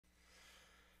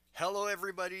Hello,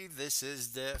 everybody. This is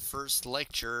the first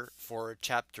lecture for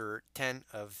chapter 10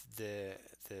 of the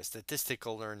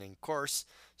statistical learning course.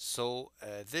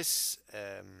 This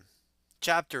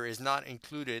chapter is not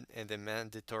included in the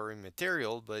mandatory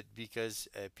material, but because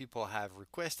people have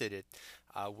requested it,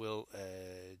 I will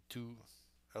do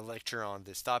a lecture on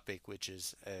this topic, which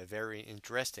is very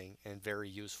interesting and very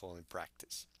useful in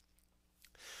practice.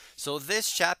 So,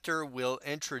 this chapter will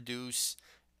introduce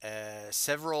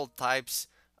several types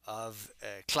of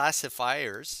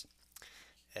classifiers,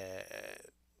 uh,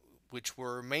 which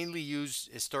were mainly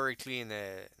used historically in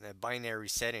a binary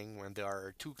setting when there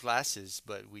are two classes,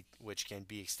 but which can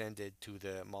be extended to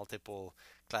the multiple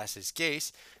classes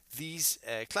case. These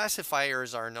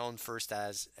classifiers are known first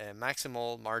as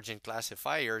maximal margin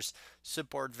classifiers,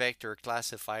 support vector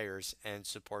classifiers, and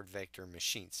support vector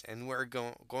machines. And we're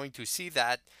going to see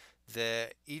that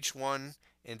each one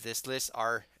in this list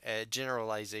are a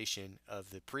generalization of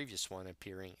the previous one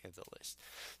appearing in the list.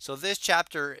 So this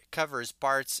chapter covers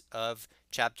parts of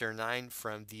chapter 9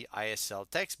 from the ISL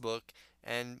textbook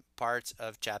and parts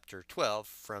of chapter 12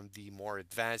 from the more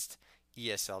advanced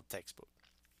ESL textbook.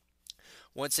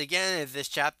 Once again, in this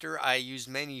chapter, I use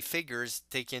many figures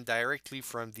taken directly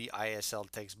from the ISL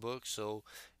textbook, so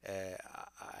uh,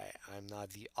 I'm not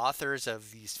the authors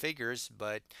of these figures,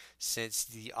 but since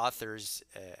the authors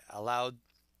allowed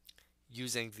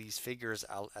using these figures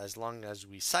as long as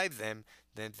we cite them,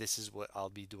 then this is what I'll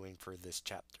be doing for this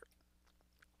chapter.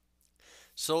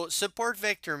 So support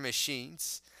vector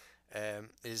machines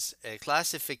is a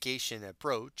classification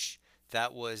approach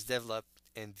that was developed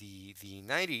in the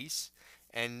 90s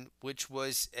and which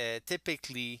was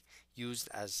typically used,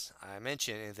 as I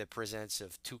mentioned, in the presence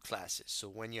of two classes. So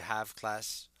when you have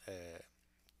class A,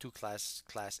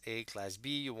 class B,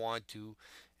 you want to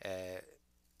uh,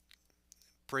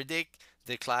 predict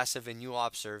the class of a new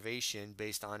observation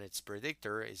based on its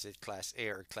predictor. Is it class A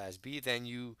or class B? Then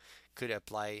you could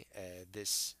apply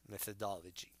this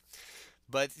methodology.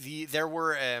 But there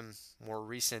were more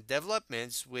recent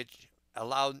developments which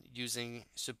allowed using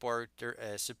support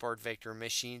vector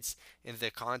machines in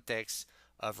the context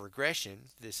of regression.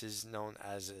 This is known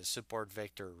as a support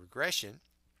vector regression.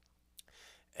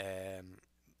 Um,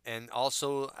 and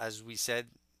also, as we said,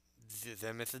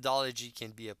 the methodology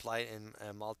can be applied in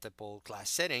a multiple class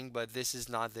setting, but this is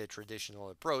not the traditional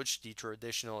approach. The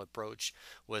traditional approach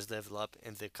was developed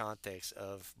in the context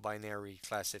of binary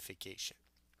classification.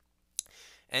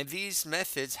 And these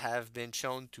methods have been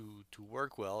shown to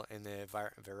work well in a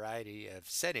variety of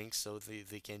settings, so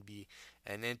they can be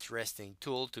an interesting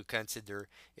tool to consider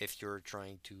if you're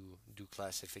trying to do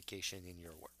classification in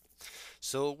your work.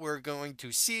 So we're going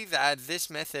to see that this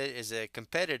method is a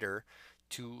competitor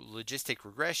to logistic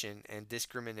regression and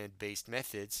discriminant-based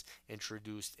methods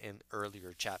introduced in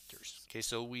earlier chapters. Okay,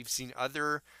 so we've seen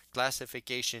other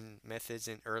classification methods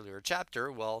in earlier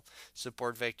chapter. Well,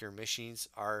 support vector machines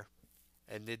are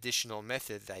an additional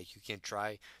method that you can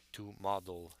try to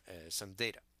model some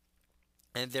data.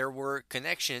 And there were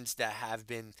connections that have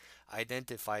been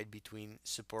identified between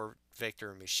support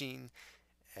vector machines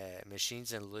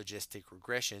and logistic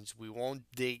regressions. We won't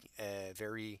dig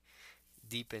very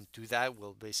deep into that.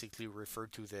 We'll basically refer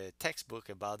to the textbook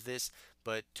about this,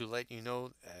 but to let you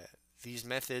know, these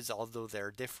methods, although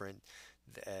they're different,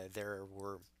 there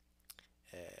were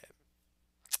uh,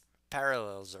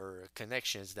 parallels or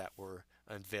connections that were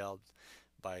unveiled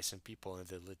by some people in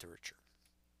the literature.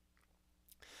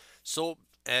 So,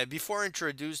 before I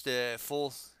introduce the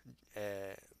full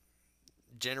uh,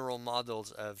 general model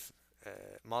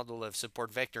of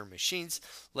support vector machines,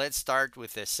 let's start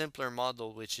with a simpler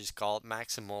model which is called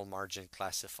maximal margin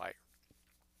classifier.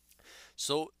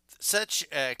 So such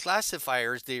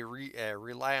classifiers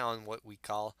rely on what we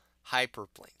call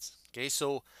hyperplanes. Okay,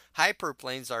 so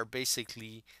hyperplanes are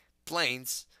basically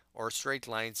planes or straight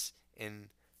lines in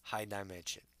high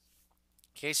dimension.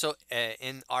 Okay, so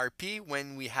in RP,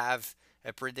 when we have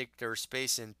a predictor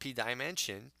space in p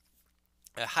dimension,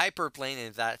 a hyperplane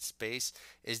in that space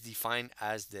is defined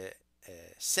as the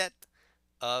set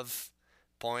of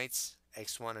points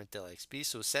x1 until xp,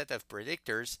 so set of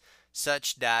predictors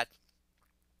such that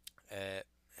uh,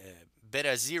 uh,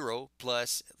 beta 0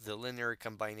 plus the linear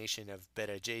combination of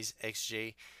beta j's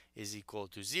xj is equal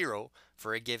to 0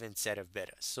 for a given set of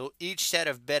betas. So each set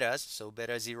of betas, so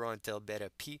beta 0 until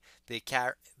beta p, they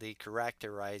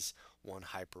characterize one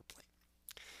hyperplane.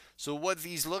 So what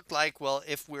these look like, well,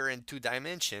 if we're in two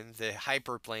dimension, the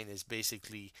hyperplane is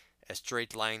basically a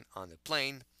straight line on the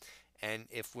plane. And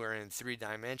if we're in three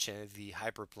dimension, the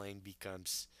hyperplane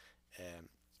becomes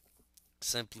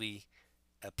simply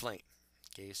a plane.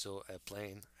 Okay, so a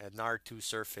plane, an R2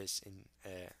 surface in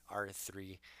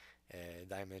R3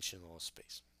 dimensional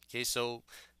space. Okay, so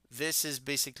this is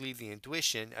basically the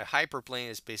intuition. A hyperplane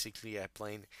is basically a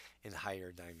plane in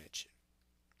higher dimension.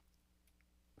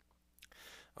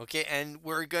 Okay, and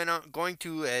we're going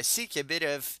to seek a bit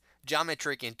of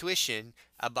geometric intuition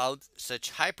about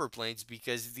such hyperplanes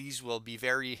because these will be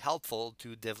very helpful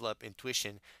to develop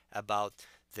intuition about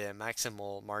the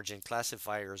maximal margin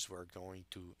classifiers we're going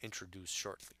to introduce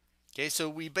shortly. Okay, so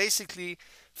we basically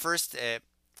first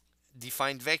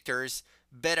define vectors.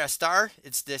 Beta star,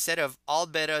 it's the set of all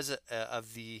betas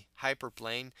of the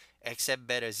hyperplane except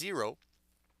beta 0.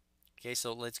 Okay,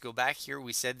 so let's go back here.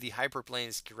 We said the hyperplane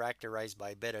is characterized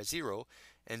by beta 0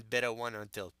 and beta 1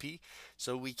 until p.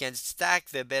 So we can stack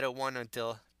the beta 1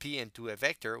 until p into a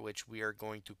vector, which we are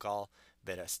going to call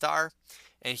beta star.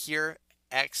 And here,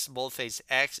 x, boldface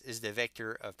x, is the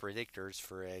vector of predictors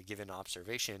for a given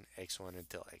observation, x1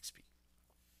 until xp.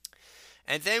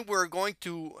 And then we're going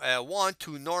to want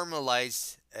to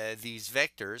normalize these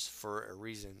vectors for a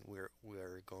reason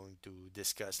we're going to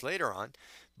discuss later on.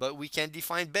 But we can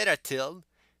define beta tilde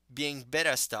being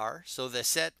beta star, so the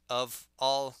set of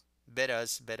all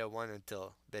betas, beta 1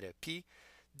 until beta p,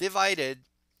 divided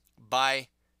by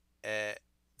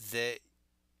the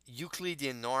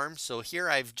Euclidean norm. So here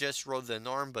I've just wrote the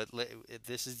norm, but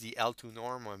this is the L2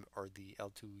 norm or the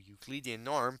L2 Euclidean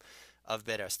norm of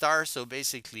beta star. So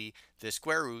basically the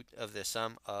square root of the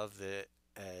sum of the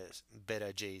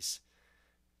beta j's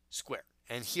square.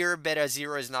 And here beta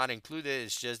 0 is not included,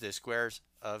 it's just the squares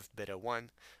of beta 1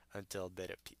 until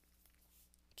beta p.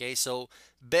 Okay, so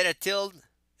beta tilde,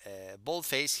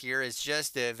 boldface here, is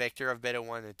just the vector of beta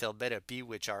 1 until beta p,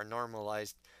 which are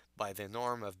normalized by the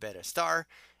norm of beta star.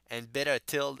 And beta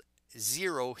tilde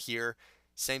 0 here,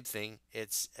 same thing,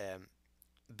 it's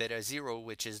beta 0,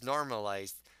 which is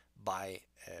normalized by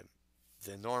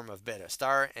the norm of beta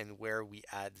star, and where we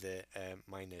add the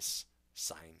minus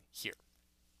sign here.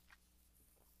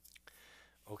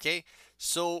 Okay,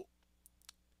 so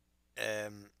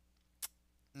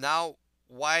now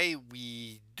why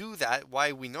we do that,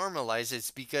 why we normalize,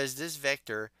 it's because this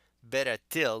vector beta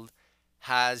tilde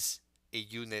has a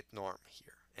unit norm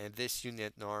here, and this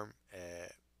unit norm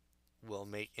will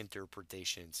make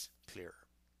interpretations clearer.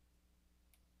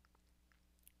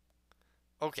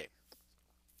 Okay,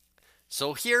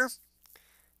 so here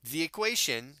the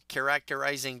equation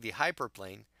characterizing the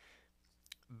hyperplane,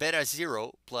 beta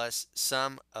 0 plus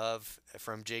sum of,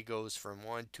 from j goes from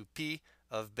 1 to p,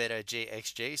 of beta j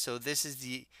xj. So this is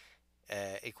the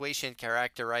equation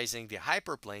characterizing the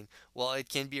hyperplane. Well, it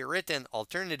can be written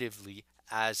alternatively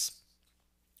as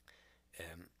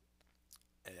um,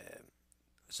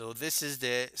 so this is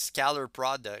the scalar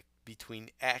product between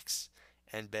x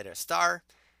and beta star,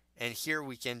 and here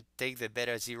we can take the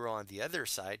beta 0 on the other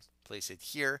side, place it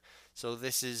here. So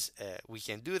this is we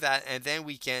can do that, and then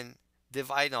we can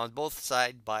divide on both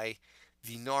sides by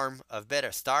the norm of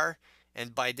beta star,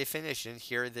 and by definition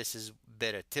here this is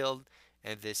beta tilde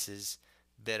and this is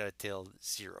beta tilde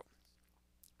 0.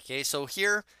 Okay, so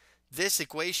here this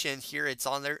equation here, it's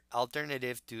on their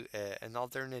alternative to an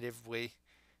alternative way.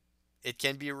 It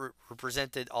can be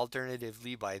represented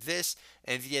alternatively by this,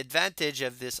 and the advantage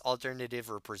of this alternative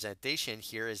representation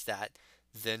here is that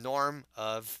the norm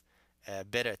of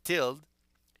beta tilde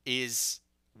is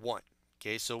 1.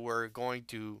 Okay, so we're going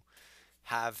to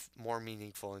have more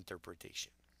meaningful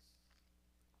interpretation.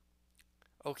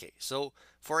 Okay, so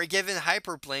for a given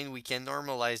hyperplane, we can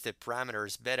normalize the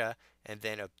parameters beta and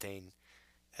then obtain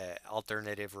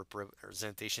alternative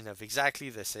representation of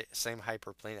exactly the same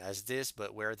hyperplane as this,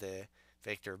 but where the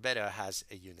vector beta has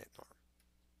a unit norm.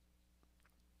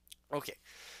 Okay,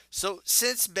 so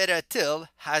since beta tilde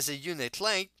has a unit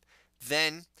length,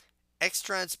 then x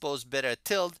transpose beta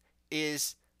tilde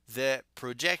is the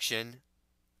projection,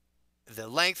 the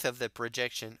length of the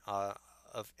projection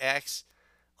of x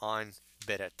on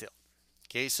beta tilde.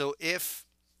 Okay, so if,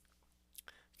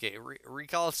 okay,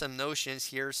 recall some notions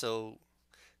here. So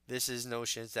this is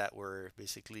notions that were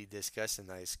basically discussed in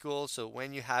high school. So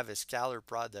when you have a scalar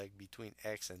product between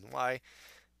x and y,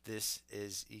 this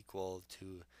is equal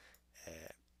to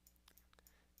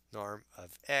norm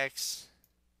of x,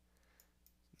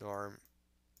 norm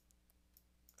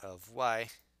of y,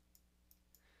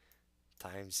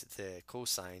 times the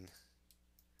cosine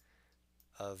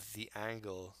of the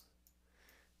angle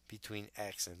between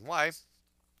x and y.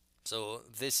 So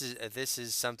this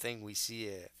is something we see,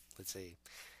 let's say,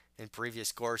 in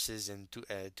previous courses in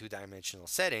two-dimensional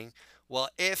setting. Well,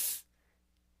 if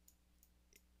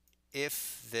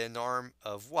the norm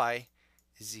of y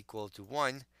is equal to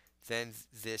 1, then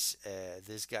this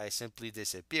guy simply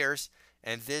disappears,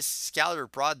 and this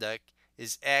scalar product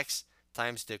is x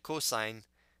times the cosine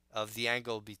of the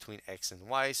angle between x and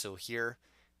y. So here,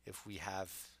 if we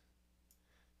have,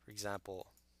 for example,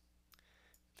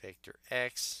 vector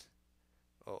x,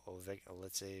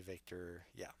 let's say vector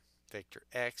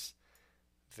x,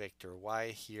 vector y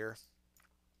here,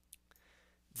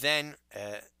 then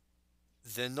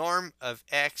the norm of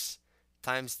x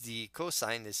times the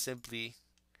cosine is simply,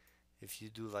 if you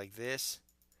do like this,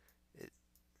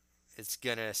 it's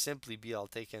gonna simply be, I'll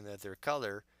take another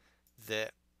color, the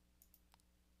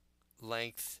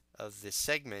length of the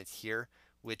segment here,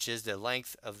 which is the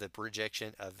length of the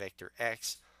projection of vector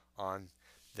x on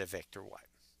the vector y.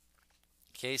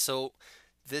 Okay, so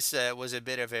this was a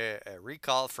bit of a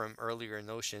recall from earlier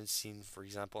notions seen, for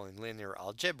example, in linear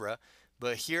algebra.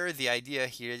 But here, the idea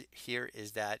here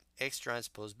is that x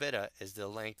transpose beta is the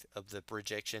length of the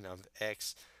projection of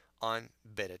x on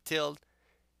beta tilde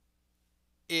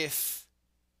if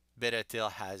beta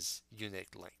tilde has unit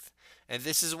length. And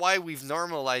this is why we've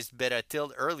normalized beta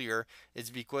tilde earlier. It's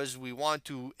because we want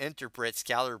to interpret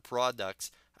scalar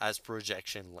products as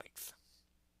projection length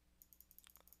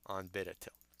on beta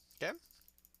tilde. Okay?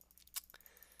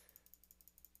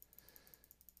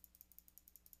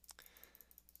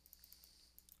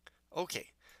 Okay,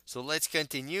 so let's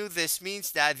continue. This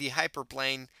means that the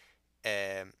hyperplane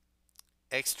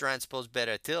x transpose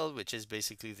beta tilde, which is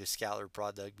basically the scalar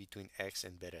product between x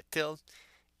and beta tilde,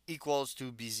 equals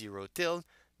to b0 tilde,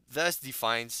 thus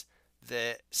defines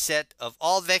the set of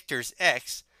all vectors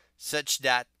x such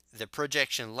that the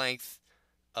projection length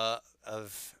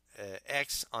of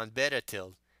x on beta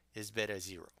tilde is beta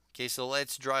 0. Okay, so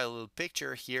let's draw a little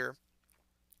picture here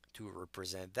to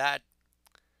represent that.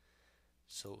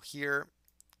 So here,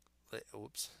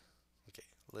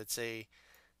 let's say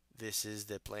this is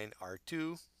the plane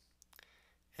R2,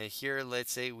 and here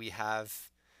let's say we have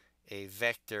a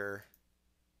vector,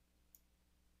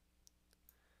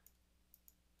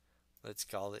 let's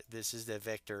call it, this is the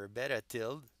vector beta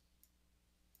tilde.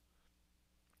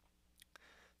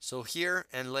 So here,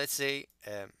 and let's say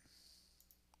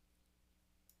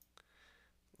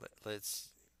let's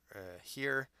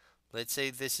say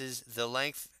this is the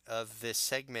length of this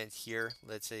segment here.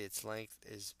 Let's say its length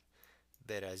is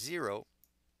beta 0.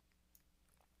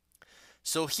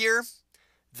 So here,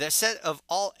 the set of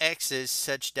all x's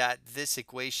such that this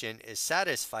equation is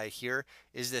satisfied here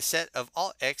is the set of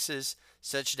all x's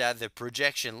such that the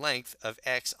projection length of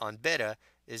x on beta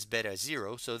is beta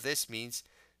 0. So this means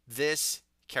this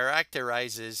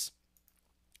characterizes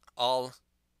all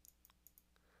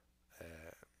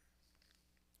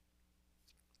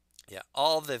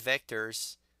all the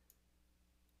vectors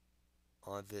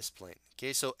on this plane.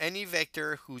 Okay, so any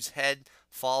vector whose head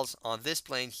falls on this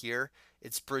plane here,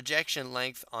 its projection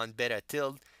length on beta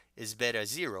tilde is beta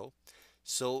 0.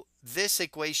 So this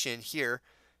equation here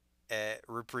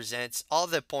represents all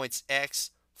the points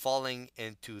x falling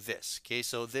into this. Okay,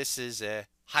 so this is a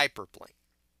hyperplane.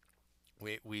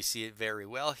 We see it very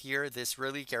well here. This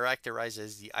really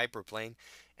characterizes the hyperplane,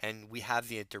 and we have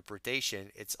the interpretation.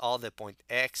 It's all the point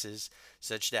x's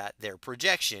such that their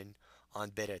projection on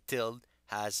beta tilde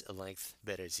has a length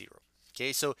beta 0.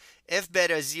 Okay, so if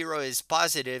beta 0 is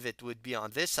positive, it would be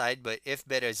on this side, but if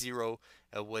beta 0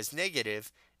 was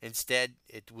negative, instead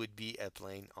it would be a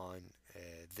plane on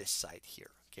this side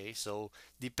here. Okay, so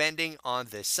depending on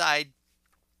the side,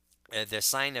 the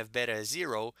sign of beta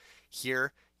 0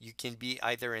 here, you can be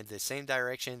either in the same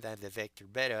direction than the vector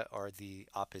beta or the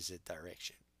opposite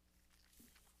direction.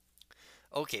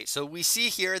 Okay, so we see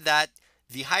here that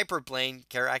the hyperplane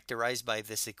characterized by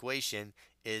this equation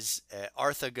is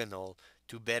orthogonal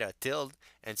to beta tilde,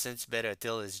 and since beta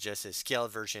tilde is just a scale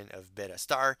version of beta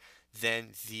star, then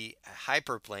the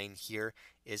hyperplane here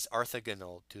is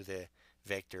orthogonal to the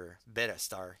vector beta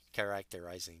star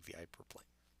characterizing the hyperplane.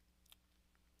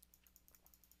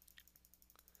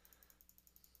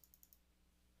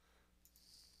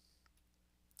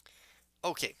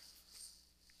 Okay,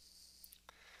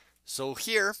 so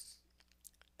here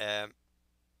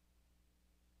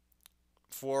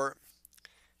for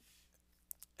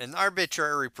an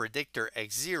arbitrary predictor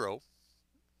x0,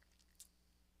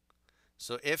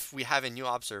 so if we have a new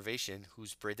observation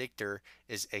whose predictor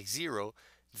is x0,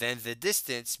 then the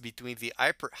distance between the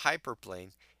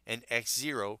hyperplane and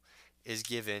x0 is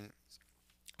given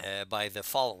by the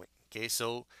following. Okay,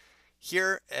 so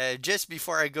here, just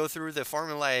before I go through the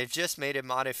formula, I just made a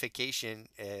modification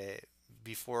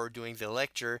before doing the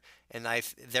lecture, and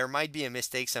there might be a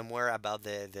mistake somewhere about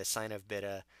the sign of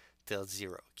beta tilde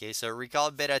 0. Okay, so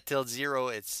recall beta tilde 0,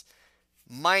 it's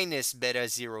minus beta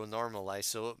 0 normalized.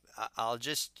 So I'll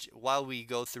just, while we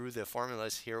go through the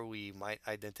formulas here, we might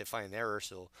identify an error.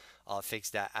 So I'll fix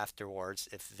that afterwards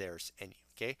if there's any.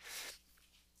 Okay.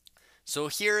 So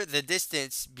here the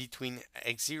distance between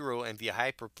x0 and the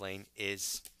hyperplane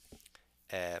is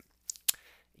uh,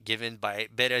 given by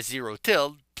beta 0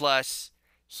 tilde plus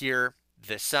here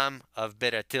the sum of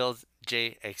beta tilde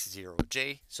j x0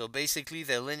 j. So basically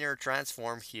the linear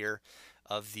transform here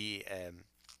of the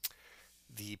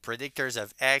predictors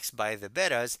of x by the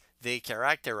betas, they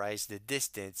characterize the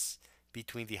distance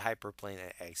between the hyperplane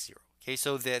and x0. Okay,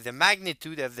 so the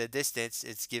magnitude of the distance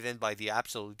is given by the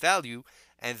absolute value,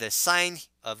 and the sign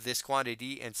of this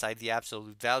quantity inside the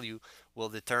absolute value will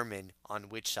determine on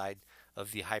which side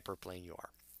of the hyperplane you are.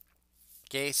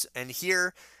 Okay, so, and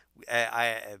here,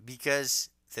 because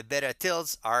the beta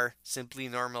tildes are simply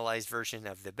normalized version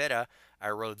of the beta, I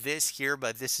wrote this here,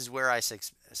 but this is where I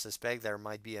suspect there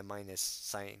might be a minus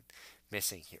sign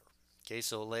missing here. Okay,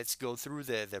 so let's go through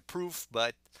the proof,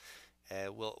 but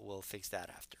we'll fix that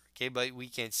after. Okay, but we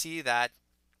can see that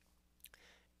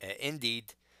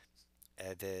indeed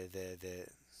the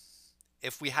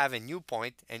if we have a new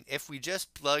point, and if we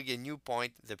just plug a new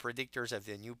point, the predictors of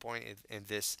the new point in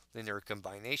this linear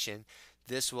combination,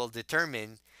 this will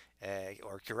determine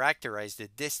or characterize the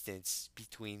distance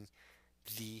between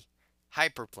the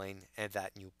hyperplane and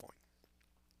that new point.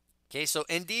 Okay, so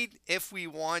indeed, if we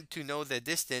want to know the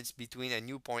distance between a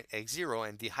new point x0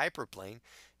 and the hyperplane,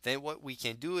 then what we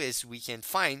can do is we can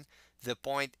find the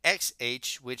point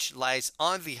xh, which lies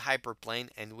on the hyperplane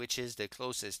and which is the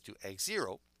closest to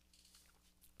x0.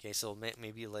 Okay, so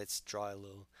maybe let's draw a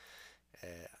little,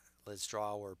 let's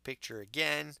draw our picture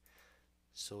again.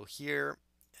 So here,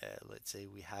 let's say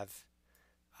we have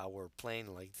our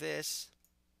plane like this,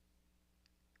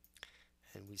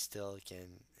 and we still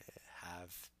can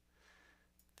have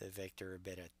the vector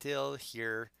beta tilde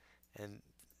here, and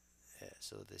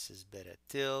so this is beta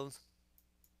tilde,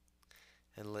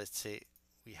 and let's say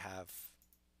we have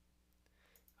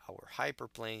our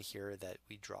hyperplane here that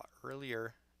we drew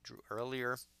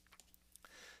earlier.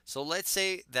 So let's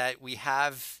say that we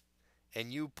have a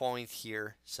new point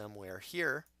here somewhere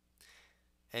here,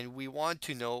 and we want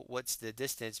to know what's the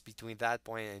distance between that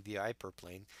point and the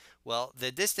hyperplane. Well,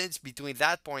 the distance between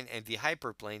that point and the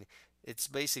hyperplane, it's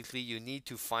basically you need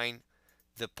to find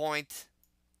the point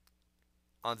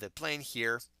on the plane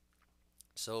here.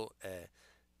 So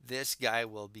this guy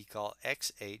will be called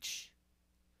xh,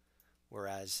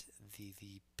 whereas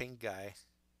the pink guy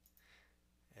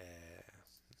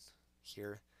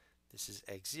here, this is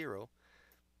x0.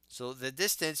 So the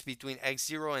distance between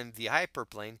x0 and the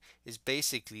hyperplane is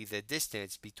basically the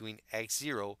distance between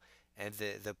x0 and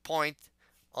the point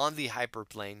on the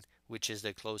hyperplane, which is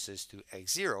the closest to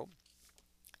x0.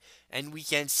 And we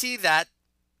can see that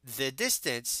the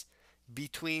distance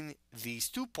between these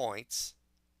 2 points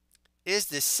is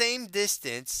the same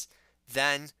distance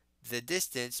than the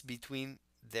distance between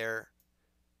their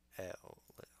I'll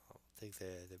take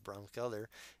the brown color,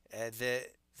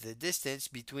 the distance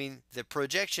between the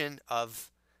projection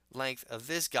of length of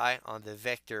this guy on the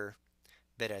vector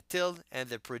beta tilde and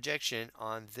the projection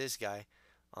on this guy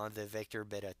on the vector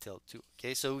beta tilde 2.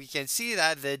 Okay, so we can see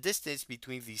that the distance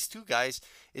between these two guys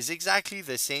is exactly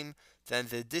the same than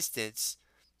the distance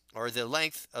or the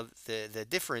length of the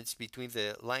difference between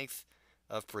the length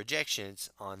of projections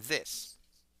on this.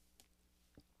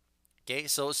 Okay,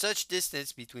 so such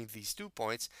distance between these 2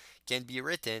 points can be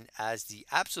written as the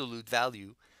absolute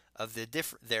value of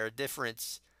their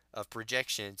difference of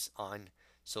projections on.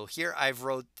 So here I've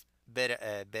wrote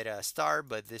beta star,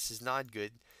 but this is not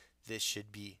good. This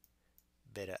should be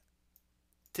beta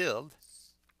tilde.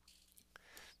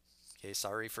 Okay,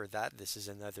 sorry for that. This is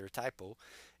another typo.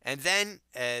 And then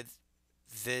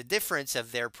the difference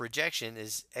of their projection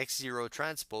is x0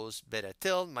 transpose beta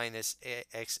tilde minus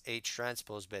xh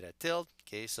transpose beta tilde.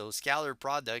 Okay, so scalar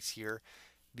products here,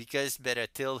 because beta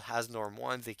tilde has norm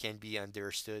 1, they can be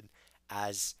understood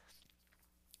as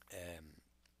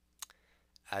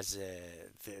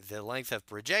the length of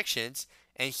projections.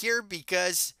 And here,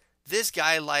 because this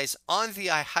guy lies on the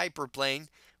hyperplane,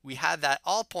 we had that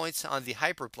all points on the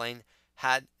hyperplane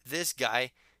had this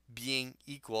guy being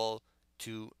equal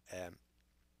to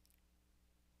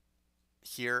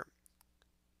here.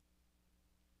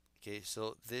 Okay,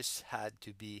 so this had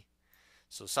to be,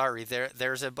 so sorry,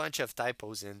 there's a bunch of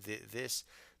typos in this,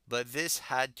 but this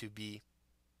had to be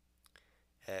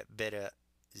beta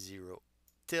 0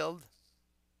 tilde.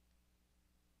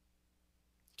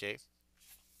 Okay,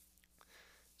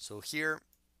 so here,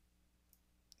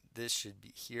 this should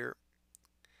be here,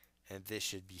 and this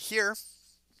should be here,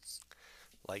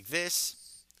 like this.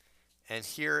 and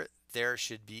here there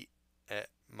should be a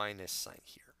minus sign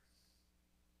here.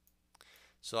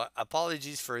 So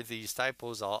apologies for these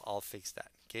typos, I'll fix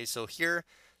that. Okay, so here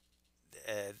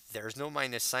there's no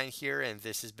minus sign here, and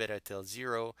this is beta till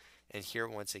 0, and here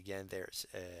once again there's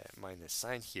a minus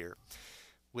sign here,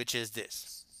 which is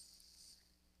this.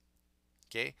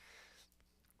 Okay,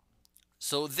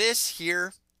 so this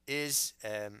here is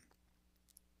the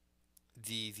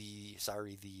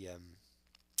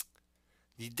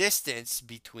distance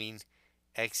between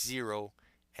x0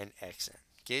 and xn.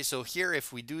 Okay, so here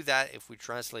if we do that, if we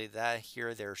translate that,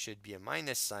 here there should be a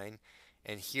minus sign,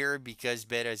 and here because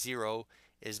beta 0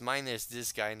 is minus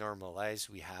this guy normalized,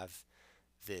 we have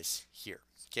this here.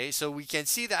 Okay, so we can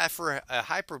see that for a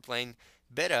hyperplane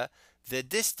beta, the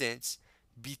distance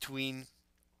between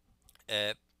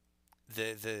any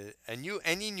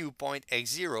new point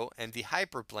x0 and the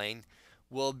hyperplane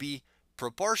will be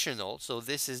proportional. So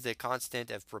this is the constant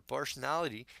of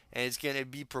proportionality, and it's going to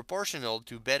be proportional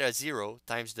to beta 0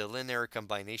 times the linear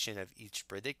combination of each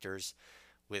predictors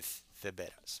with the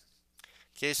betas.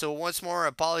 Okay, so once more,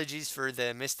 apologies for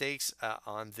the mistakes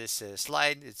on this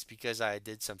slide. It's because I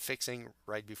did some fixing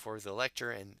right before the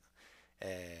lecture, and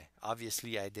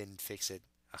obviously I didn't fix it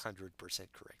 100%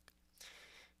 correct.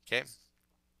 Okay,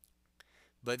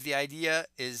 but the idea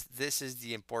is, this is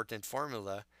the important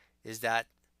formula, is that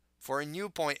for a new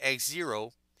point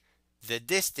x0, the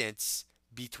distance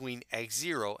between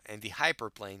x0 and the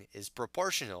hyperplane is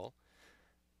proportional,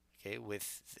 okay,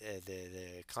 with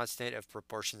the constant of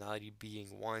proportionality being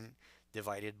 1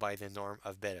 divided by the norm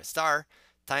of beta star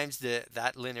times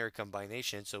that linear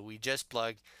combination. So we just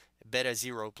plug beta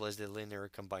 0 plus the linear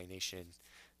combination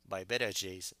by beta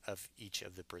j's of each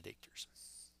of the predictors.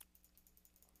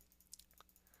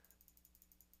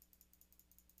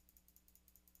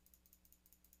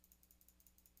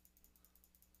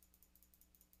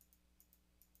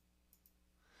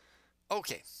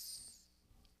 Okay,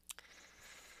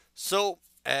 so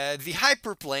the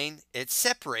hyperplane, it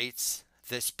separates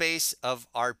the space of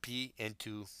RP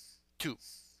into 2.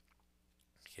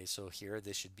 Okay, so here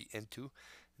this should be into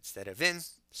instead of in.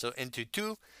 So into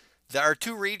 2, there are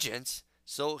 2 regions.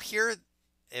 So here,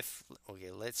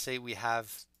 let's say we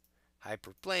have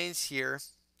hyperplanes here,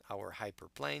 our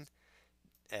hyperplane,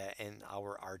 and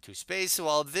our R2 space.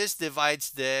 Well, this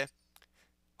divides the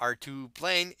R2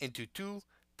 plane into 2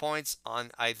 points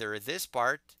on either this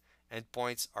part and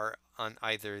points are on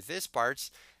either this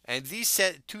parts, and these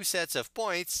two sets of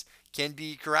points can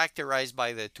be characterized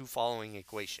by the 2 following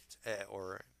equations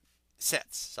or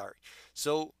sets, sorry.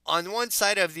 So on one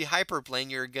side of the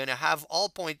hyperplane, you're going to have all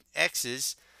point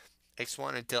x's,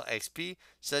 x1 until xp,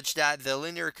 such that the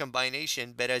linear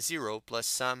combination beta 0 plus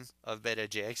sum of beta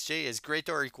jxj is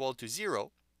greater or equal to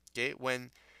 0. Okay, when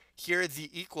here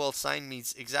the equal sign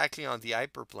means exactly on the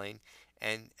hyperplane,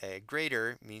 and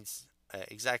greater means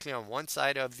exactly on one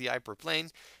side of the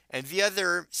hyperplane, and the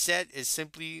other set is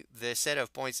simply the set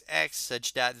of points x,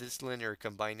 such that this linear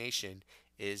combination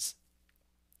is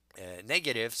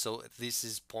negative, so this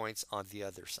is points on the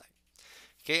other side.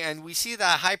 Okay, and we see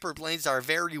that hyperplanes are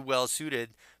very well suited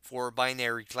for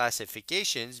binary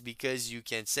classifications, because you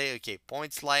can say, okay,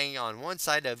 points lying on one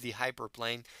side of the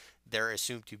hyperplane, they're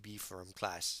assumed to be from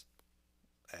class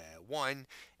 1,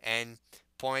 and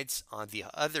points on the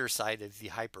other side of the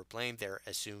hyperplane, they're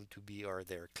assumed to be, or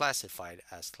they're classified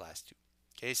as class 2.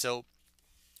 Okay, so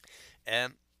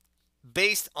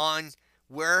based on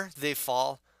where they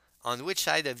fall, on which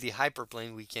side of the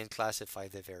hyperplane, we can classify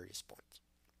the various points.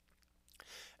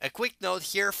 A quick note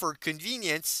here for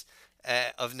convenience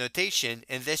of notation,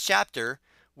 in this chapter,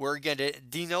 we're going to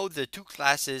denote the 2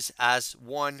 classes as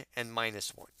 1 and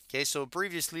minus 1. Okay, so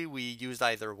previously we used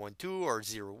either 1, 2 or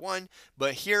 0, 1,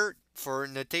 but here for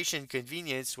notation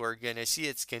convenience, we're going to see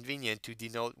it's convenient to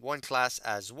denote one class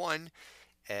as 1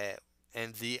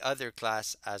 and the other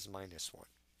class as minus 1.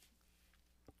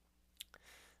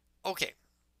 Okay,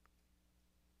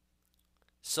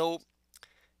 so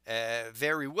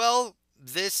very well,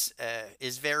 this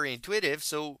is very intuitive.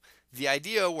 So the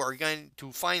idea, we're going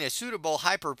to find a suitable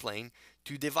hyperplane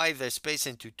to divide the space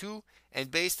into 2, and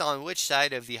based on which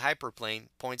side of the hyperplane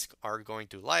points are going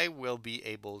to lie, we'll be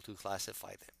able to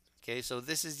classify them. Okay, so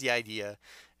this is the idea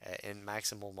in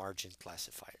maximal margin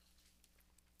classifier.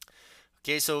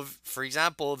 Okay, so for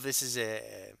example, this is a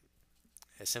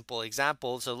simple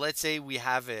example. So let's say we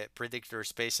have a predictor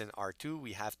space in R2.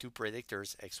 We have 2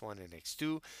 predictors, x1 and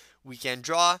x2. We can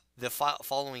draw the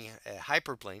following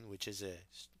hyperplane, which is a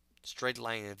straight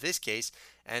line in this case,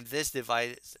 and this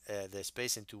divides the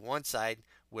space into one side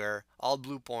where all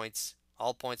blue points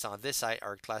all points on this side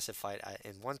are classified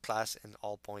in one class, and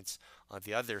all points on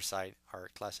the other side are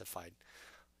classified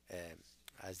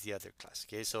as the other class.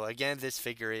 Okay, so again, this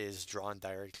figure is drawn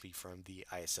directly from the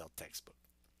ISL textbook.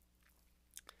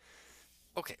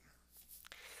 Okay,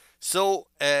 so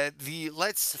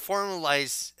let's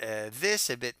formalize this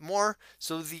a bit more.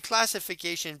 So the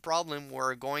classification problem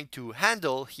we're going to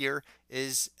handle here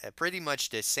is pretty much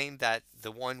the same that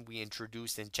the one we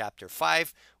introduced in chapter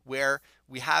 5, where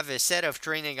we have a set of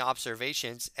training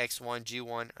observations x1,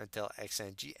 g1 until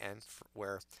xn, gn,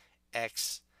 where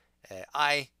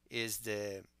I is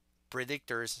the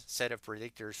set of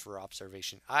predictors for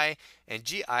observation I, and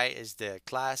gi is the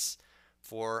class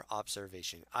for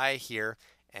observation I here,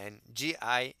 and gi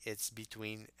it's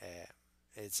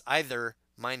either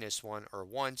 -1 or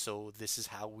 1, so this is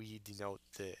how we denote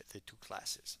the two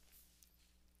classes.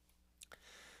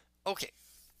 Okay,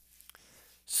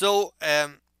 so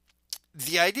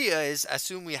the idea is,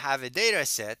 assume we have a data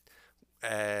set,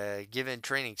 given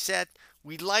training set,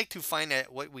 we'd like to find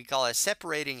what we call a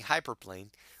separating hyperplane,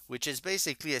 which is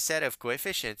basically a set of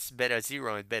coefficients beta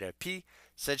 0 and beta p,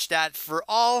 such that for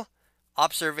all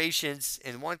observations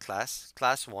in one class,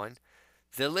 class 1,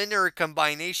 the linear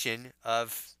combination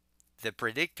of the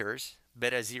predictors,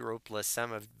 beta 0 plus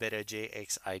sum of beta j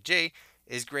xij,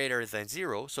 is greater than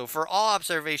 0. So for all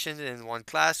observations in one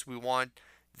class, we want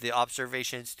the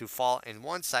observations to fall in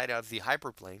one side of the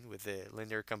hyperplane, with the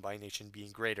linear combination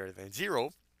being greater than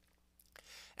 0.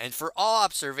 And for all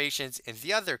observations in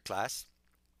the other class,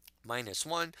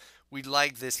 -1, we'd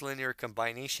like this linear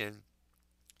combination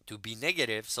to be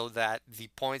negative, so that the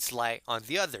points lie on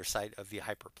the other side of the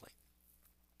hyperplane.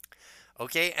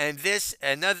 Okay, and this,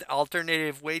 another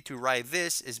alternative way to write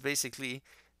this is basically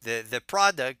the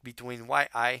product between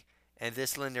yi and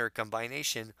this linear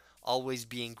combination always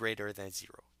being greater than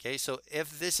 0. Okay, so if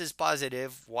this is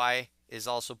positive, y is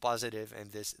also positive,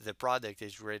 and the product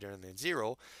is greater than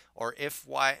 0. Or if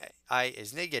yi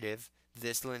is negative,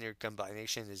 this linear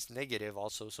combination is negative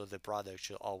also, so the product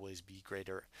should always be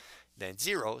greater than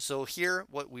 0. So here,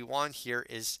 what we want here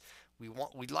is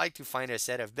we'd like to find a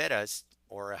set of betas,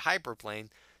 or a hyperplane,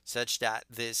 such that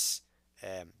this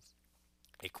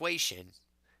equation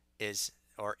is,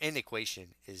 or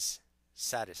inequation is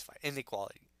satisfied,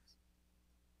 inequality.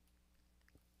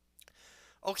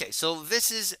 Okay, so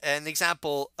this is an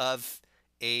example of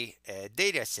a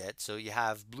data set. So you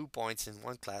have blue points in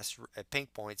one class,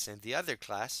 pink points in the other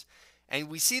class. And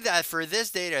we see that for this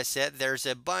data set, there's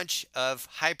a bunch of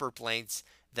hyperplanes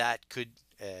that could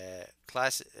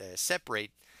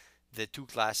separate the two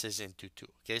classes into two.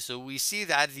 Okay, so we see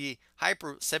that the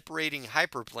separating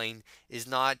hyperplane is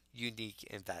not unique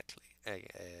in that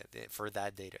for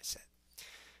that data set.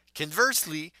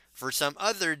 Conversely, for some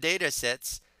other data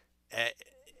sets,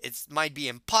 it might be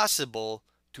impossible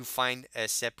to find a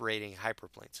separating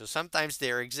hyperplane. So sometimes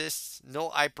there exists no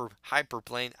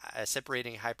hyperplane, a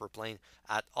separating hyperplane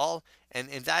at all, and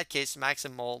in that case,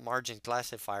 maximal margin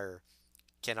classifier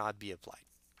cannot be applied.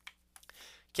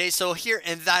 Okay, so here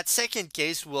in that second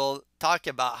case, we'll talk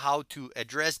about how to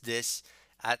address this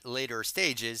at later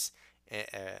stages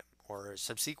or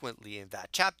subsequently in that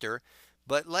chapter.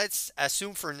 But let's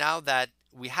assume for now that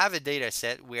we have a data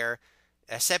set where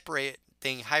a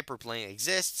separating hyperplane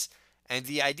exists, and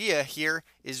the idea here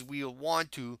is we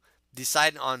want to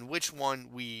decide on which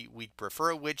one we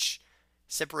prefer, which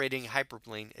separating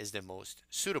hyperplane is the most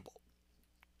suitable.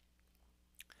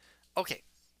 Okay,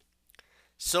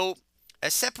 so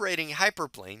a separating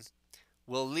hyperplane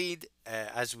will lead,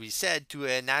 as we said, to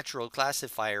a natural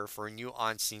classifier for new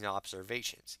on-scene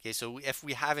observations. Okay, so if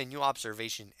we have a new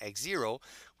observation x0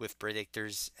 with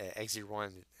predictors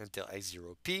x01 until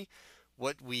x0p,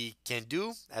 what we can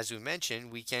do, as we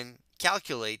mentioned, we can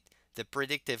calculate the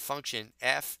predictive function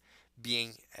f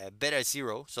being beta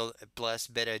 0, so plus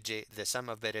beta j, the sum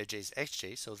of beta j's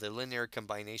xj, so the linear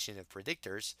combination of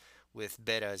predictors with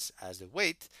betas as the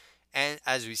weight. And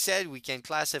as we said, we can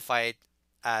classify it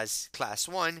as class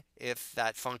 1 if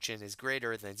that function is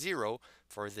greater than 0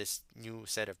 for this new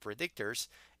set of predictors,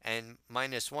 and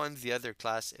 -1 the other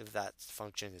class if that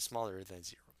function is smaller than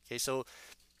 0. Okay, so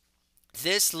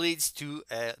this leads to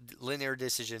a linear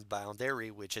decision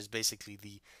boundary, which is basically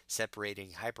the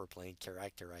separating hyperplane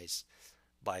characterized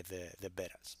by the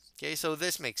betas. Okay, so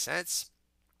this makes sense.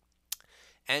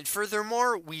 And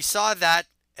furthermore, we saw that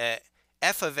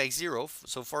f of x0,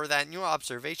 so for that new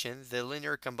observation, the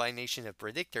linear combination of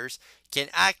predictors can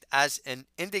act as an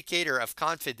indicator of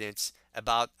confidence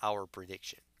about our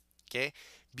prediction. Okay,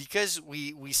 because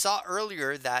we saw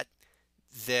earlier that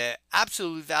the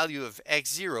absolute value of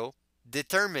x0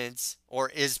 determines or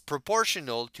is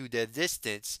proportional to the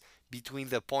distance between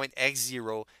the point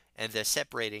x0 and the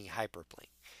separating hyperplane.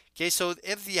 Okay, so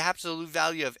if the absolute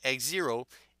value of x0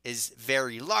 is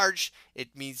very large,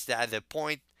 it means that the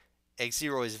point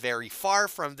x0 is very far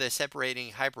from the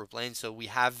separating hyperplane, so we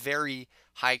have very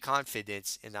high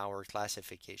confidence in our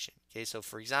classification. Okay, so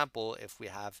for example, if we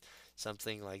have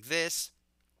something like this,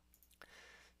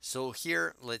 so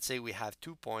here, let's say we have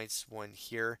 2 points, one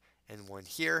here and one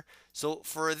here. So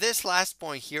for this last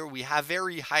point here, we have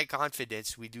very high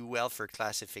confidence we do well for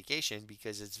classification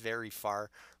because it's very far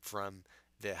from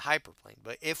the hyperplane.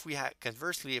 But if we have,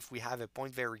 conversely, if we have a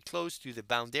point very close to the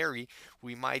boundary,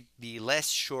 we might be less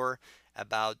sure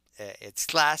about its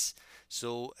class.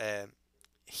 So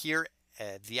here,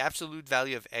 the absolute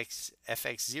value of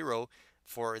fx0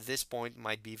 for this point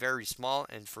might be very small,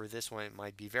 and for this one it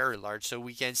might be very large. So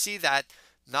we can see that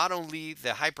not only the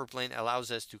hyperplane allows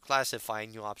us to classify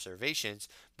new observations,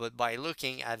 but by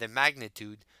looking at the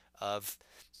magnitude of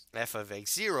f of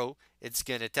x0, it's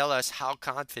going to tell us how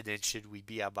confident should we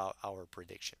be about our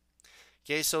prediction.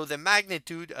 Okay, so the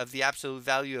magnitude of the absolute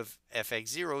value of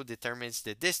fx0 determines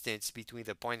the distance between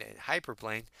the point and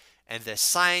hyperplane, and the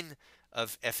sign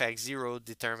of fx0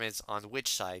 determines on which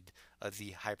side of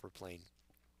the hyperplane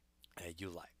you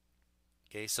lie.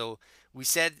 Okay, so we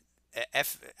said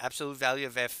absolute value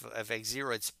of f of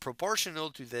x0, it's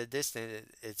proportional to the distance.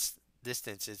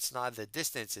 It's not the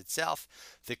distance itself.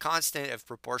 The constant of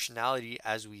proportionality,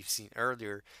 as we've seen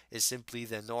earlier, is simply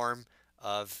the norm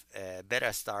of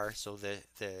beta star, so the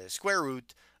square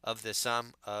root of the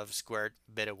sum of squared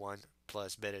beta 1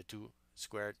 plus beta 2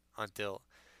 squared until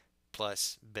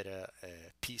plus beta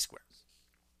p squared,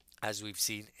 as we've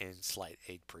seen in slide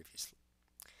 8 previously.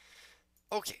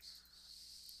 Okay.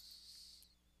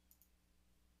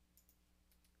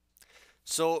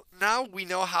 So now we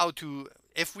know how to,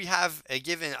 if we have a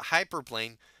given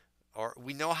hyperplane, or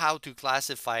we know how to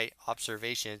classify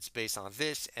observations based on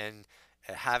this and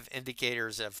have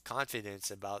indicators of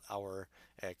confidence about our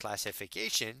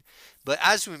classification. But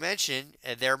as we mentioned,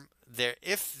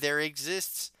 if there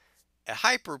exists a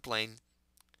hyperplane,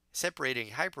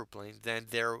 separating hyperplane, then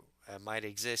there might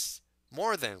exist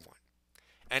more than one.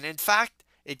 And in fact,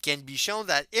 it can be shown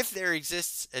that if there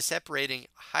exists a separating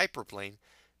hyperplane,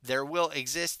 there will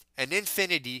exist an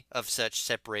infinity of such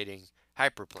separating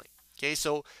hyperplane. Okay,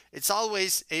 so it's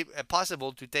always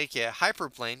possible to take a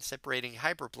hyperplane, separating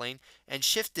hyperplane, and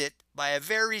shift it by a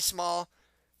very small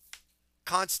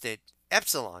constant,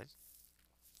 epsilon.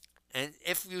 And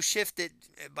if you shift it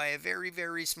by a very,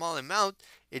 very small amount,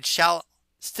 it shall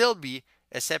still be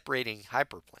a separating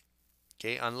hyperplane.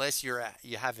 Okay, unless you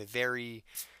have a very,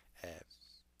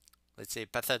 let's say,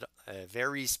 a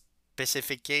very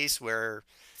specific case where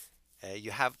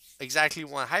you have exactly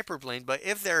one hyperplane, but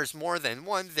if there's more than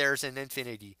one, there's an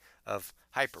infinity of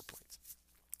hyperplanes,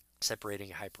 separating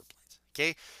hyperplanes.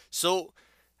 Okay, so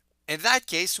in that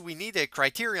case, we need a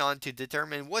criterion to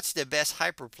determine what's the best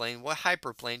hyperplane. What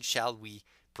hyperplane shall we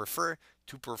prefer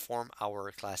to perform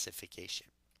our classification?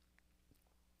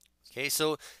 Okay,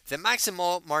 so the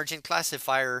maximal margin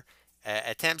classifier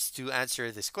attempts to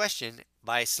answer this question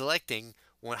by selecting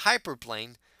one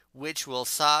hyperplane which will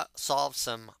solve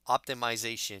some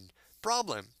optimization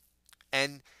problem.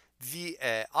 And the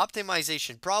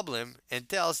optimization problem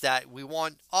entails that we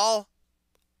want all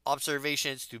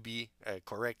observations to be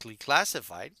correctly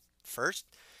classified first,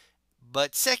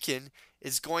 but second,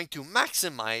 it's going to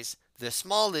maximize the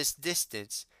smallest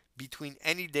distance between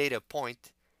any data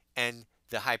point and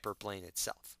the hyperplane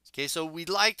itself. Okay, so we'd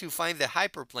like to find the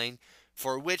hyperplane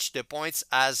for which the points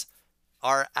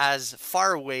are as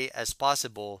far away as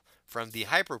possible from the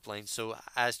hyperplane, so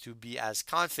as to be as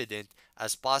confident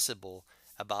as possible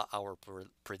about our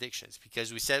predictions.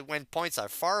 Because we said when points are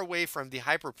far away from the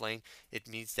hyperplane, it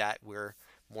means that we're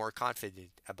more confident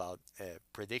about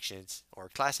predictions or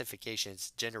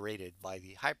classifications generated by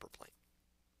the hyperplane.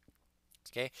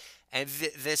 Okay, and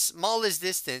the smallest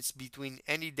distance between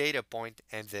any data point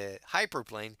and the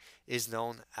hyperplane is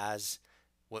known as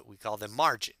what we call the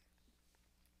margin.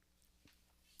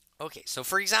 Okay, so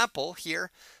for example,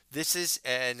 here, this is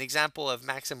an example of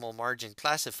maximal margin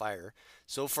classifier.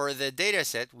 So for the data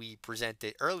set we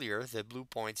presented earlier, the blue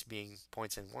points being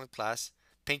points in one class,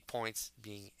 pink points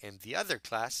being in the other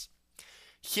class,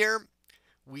 here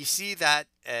we see that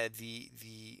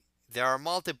there are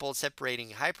multiple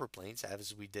separating hyperplanes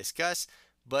as we discussed,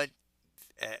 but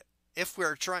if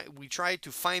we try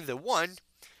to find the one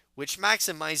which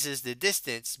maximizes the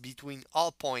distance between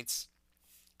all points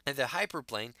and the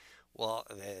hyperplane, well,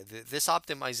 this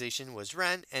optimization was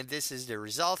run, and this is the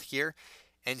result here.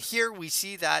 And here we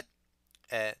see that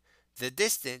the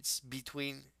distance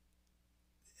between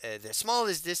the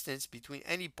smallest distance between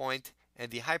any point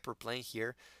and the hyperplane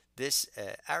here, this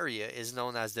area is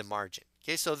known as the margin.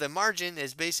 Okay, so the margin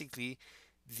is basically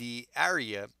the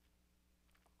area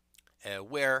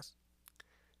where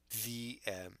the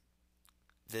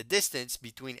the distance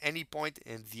between any point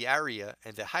in the area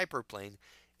and the hyperplane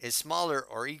is smaller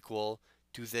or equal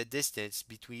to the distance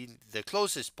between the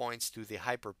closest points to the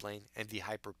hyperplane and the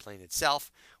hyperplane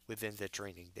itself within the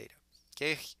training data.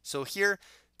 Okay, so here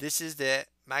this is the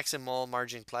maximal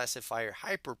margin classifier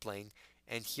hyperplane,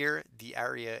 and here the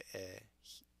area,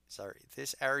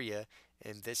 this area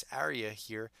and this area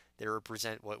here, they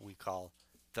represent what we call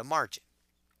the margin.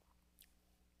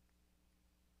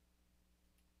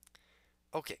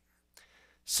 Okay,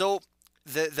 so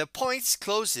the points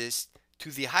closest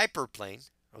to the hyperplane,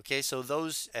 okay, so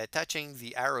those touching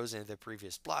the arrows in the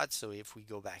previous plot. So if we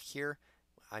go back here,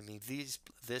 I mean this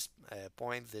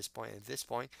point, and this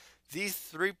point, these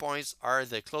 3 points are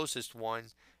the closest one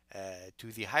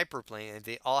to the hyperplane, and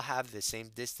they all have the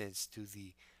same distance to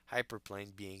the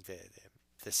hyperplane, being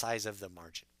the size of the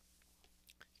margin.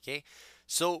 Okay,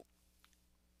 so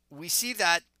we see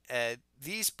that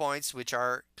these points which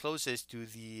are closest to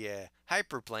the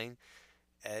hyperplane,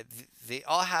 they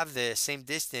all have the same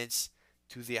distance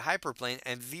to the hyperplane,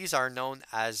 and these are known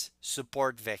as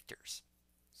support vectors.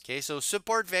 Okay, so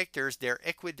support vectors, they're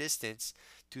equidistant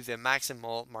to the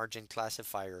maximal margin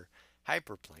classifier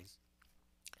hyperplane.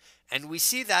 And we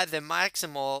see that the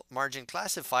maximal margin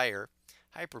classifier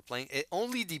hyperplane, it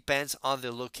only depends on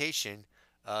the location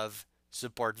of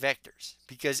support vectors.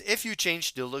 Because if you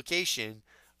change the location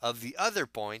of the other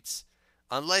points,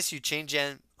 unless you change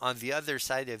them on the other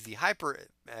side of the hyperplane,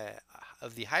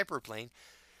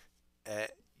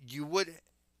 you would,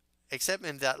 except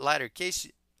in that latter case,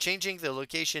 changing the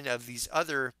location of these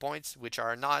other points which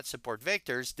are not support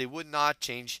vectors, they would not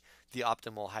change the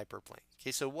optimal hyperplane.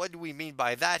 Okay, so what do we mean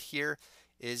by that here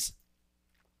is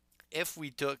if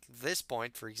we took this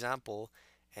point, for example,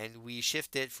 and we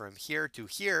shift it from here to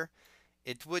here,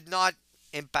 it would not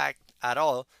impact at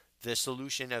all the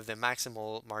solution of the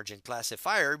maximal margin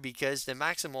classifier, because the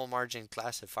maximal margin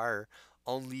classifier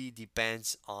only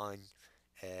depends on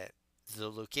the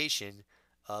location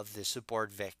of the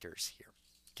support vectors here.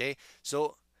 Okay,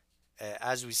 so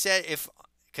as we said, if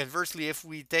conversely, if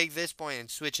we take this point and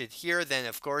switch it here, then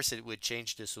of course it would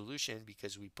change the solution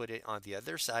because we put it on the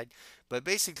other side. But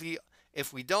basically,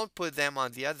 if we don't put them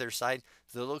on the other side,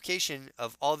 the location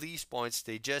of all these points,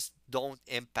 they just don't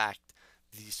impact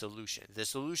the solution. The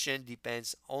solution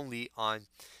depends only on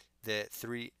the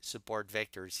 3 support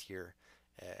vectors here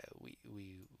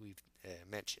we've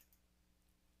mentioned.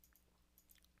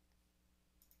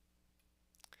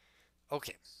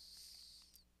 Okay.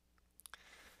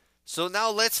 So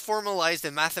now let's formalize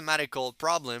the mathematical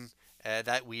problem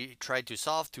that we tried to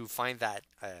solve to find that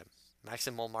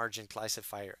maximal margin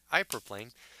classifier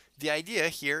hyperplane. The idea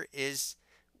here is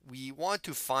we want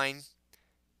to find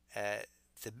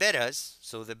the betas.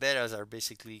 So the betas are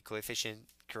basically coefficient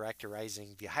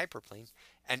characterizing the hyperplane,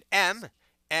 and m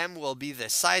will be the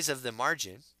size of the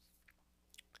margin,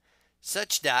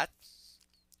 such that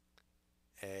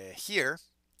here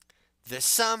the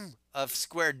sum of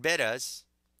squared betas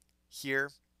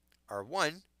here are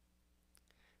 1.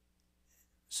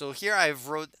 So here I've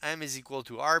wrote m is equal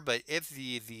to r, but if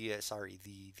the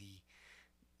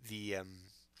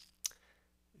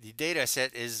data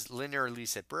set is linearly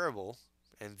separable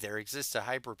and there exists a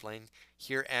hyperplane,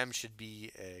 here m should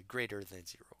be greater than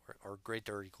 0 or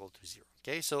greater or equal to 0.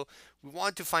 Okay, so we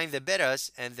want to find the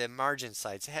betas and the margin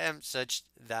size m such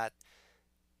that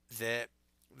the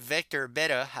vector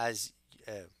beta has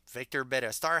vector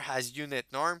beta star has unit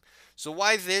norm. So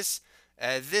why this?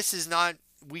 This is not,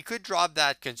 we could drop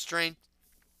that constraint.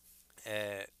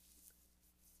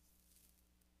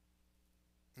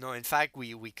 No, in fact,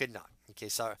 we could not. Okay,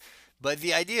 sorry. But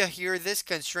the idea here, this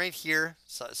constraint here,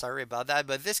 sorry about that,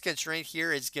 but this constraint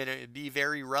here is going to be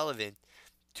very relevant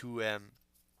to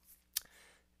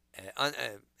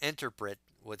interpret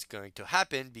what's going to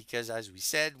happen, because as we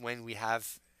said, when we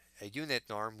have a unit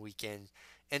norm, we can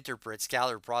interpret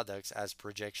scalar products as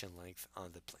projection length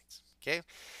on the planes. Okay,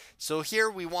 so here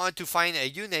we want to find a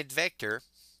unit vector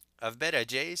of beta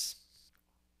j's,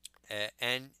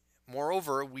 and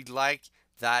moreover, we'd like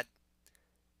that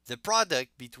the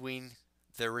product between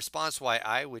the response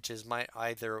yi, which is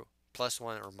either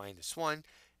 +1 or -1,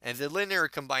 and the linear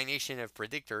combination of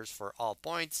predictors for all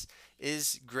points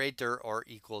is greater or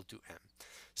equal to m.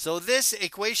 So this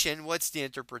equation, what's the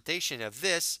interpretation of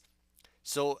this?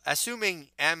 So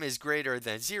assuming m is greater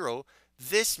than 0,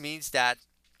 this means that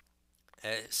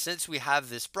since we have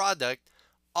this product,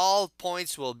 all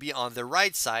points will be on the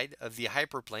right side of the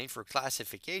hyperplane for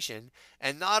classification.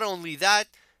 And not only that,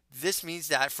 this means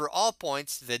that for all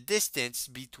points, the distance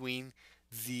between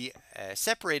the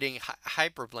separating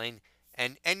hyperplane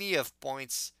and any of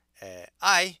points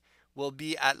I will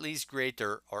be at least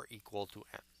greater or equal to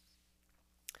m.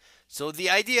 So the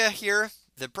idea here,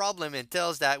 the problem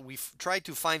entails that we try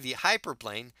to find the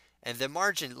hyperplane and the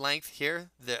margin length here,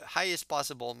 the highest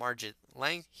possible margin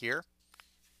length here,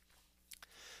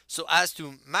 so as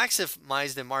to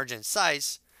maximize the margin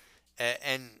size.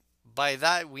 And by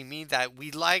that we mean that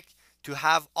we like to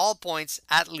have all points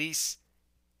at least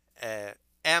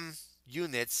m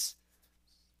units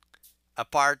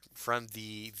apart from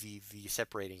the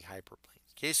separating hyperplane.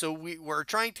 Okay, so we're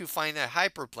trying to find a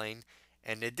hyperplane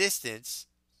and a distance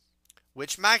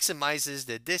which maximizes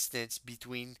the distance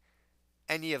between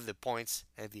any of the points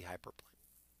and the hyperplane.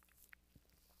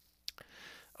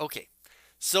 Okay,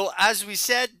 so as we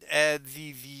said,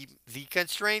 the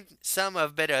constraint sum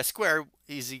of beta squared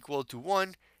is equal to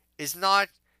 1 is not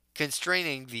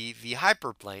constraining the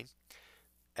hyperplane.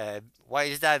 Why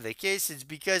is that the case? It's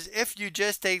because if you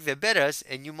just take the betas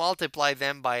and you multiply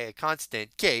them by a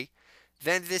constant k,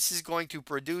 then this is going to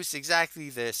produce exactly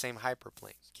the same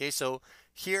hyperplane. Okay, so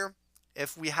here,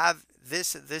 if we have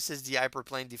this is the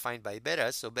hyperplane defined by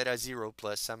beta, so beta 0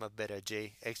 plus sum of beta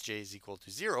j xj is equal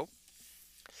to 0.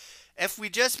 If we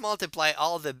just multiply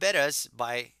all the betas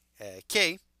by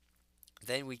k,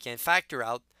 then we can factor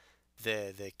out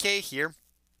the k here.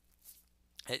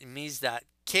 It means that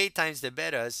k times the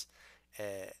betas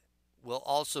will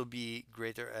also be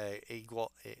greater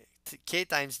equal k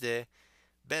times the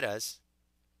betas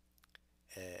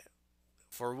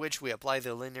for which we apply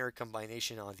the linear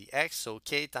combination on the x. So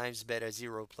k times beta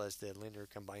 0 plus the linear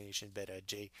combination beta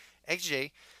j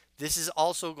xj. This is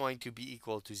also going to be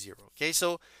equal to 0. Okay,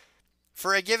 so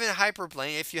for a given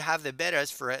hyperplane, if you have the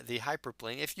betas for the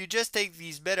hyperplane, if you just take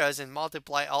these betas and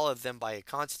multiply all of them by a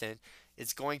constant,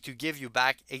 it's going to give you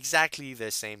back exactly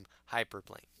the same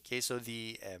hyperplane. Okay, so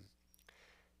the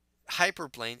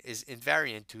hyperplane is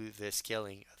invariant to the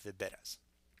scaling of the betas.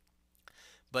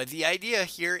 But the idea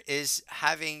here is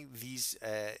having these,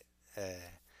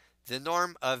 the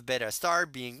norm of beta star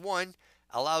being 1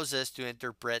 allows us to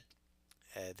interpret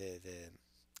the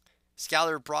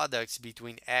scalar products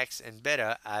between x and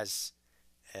beta as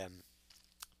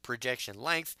projection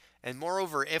length. And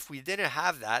moreover, if we didn't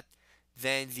have that,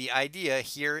 then the idea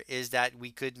here is that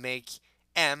we could make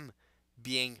m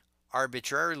being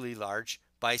arbitrarily large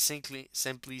by simply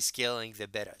scaling the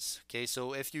betas. Okay,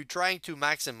 so if you're trying to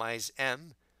maximize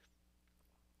m,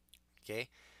 okay,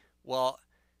 well,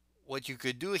 what you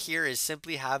could do here is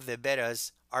simply have the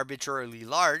betas arbitrarily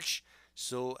large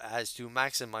so as to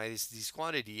maximize this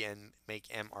quantity and make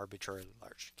m arbitrarily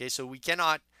large. Okay, so we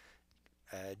cannot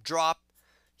drop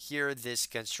here this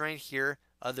constraint here,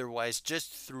 otherwise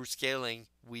just through scaling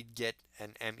we'd get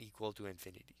an m equal to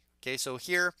infinity. Okay, so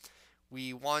here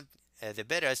we want the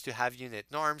betas to have unit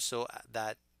norms so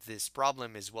that this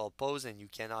problem is well posed and you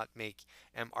cannot make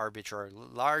m arbitrarily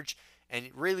large. And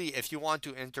really, if you want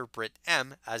to interpret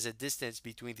m as a distance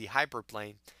between the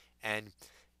hyperplane and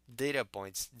data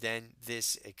points, then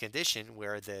this condition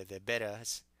where the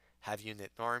betas have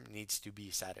unit norm needs to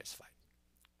be satisfied.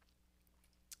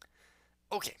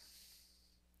 Okay.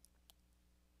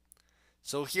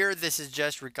 So here, this is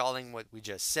just recalling what we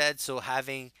just said. So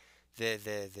having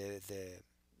the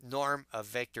norm of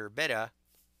vector beta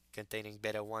containing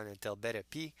beta 1 until beta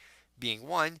p being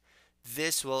 1,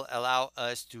 this will allow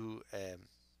us to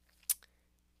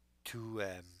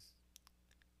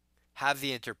have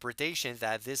the interpretation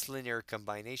that this linear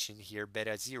combination here,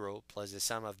 beta 0 plus the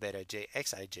sum of beta j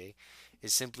xij,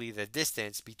 is simply the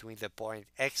distance between the point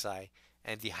xi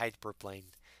and the hyperplane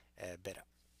beta.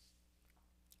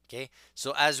 Okay,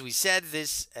 so as we said,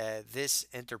 this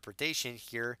interpretation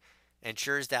here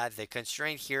ensures that the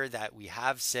constraint here that we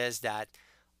have says that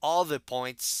all the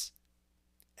points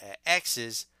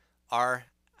x's are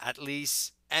at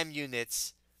least m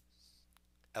units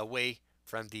away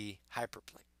from the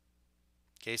hyperplane.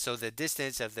 Okay, so the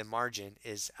distance of the margin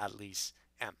is at least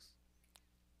m.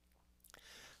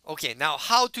 Okay, now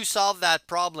how to solve that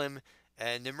problem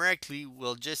numerically?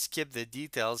 We'll just skip the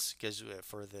details because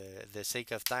for the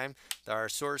sake of time, there are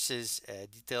sources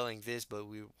detailing this, but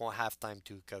we won't have time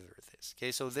to cover this.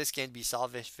 Okay, so this can be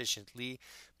solved efficiently,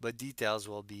 but details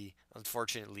will be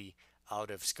unfortunately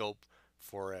out of scope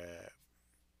for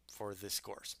this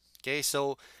course. Okay,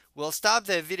 so we'll stop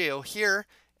the video here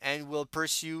and we'll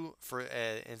pursue for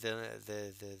in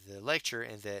the lecture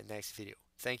in the next video.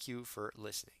 Thank you for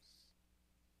listening.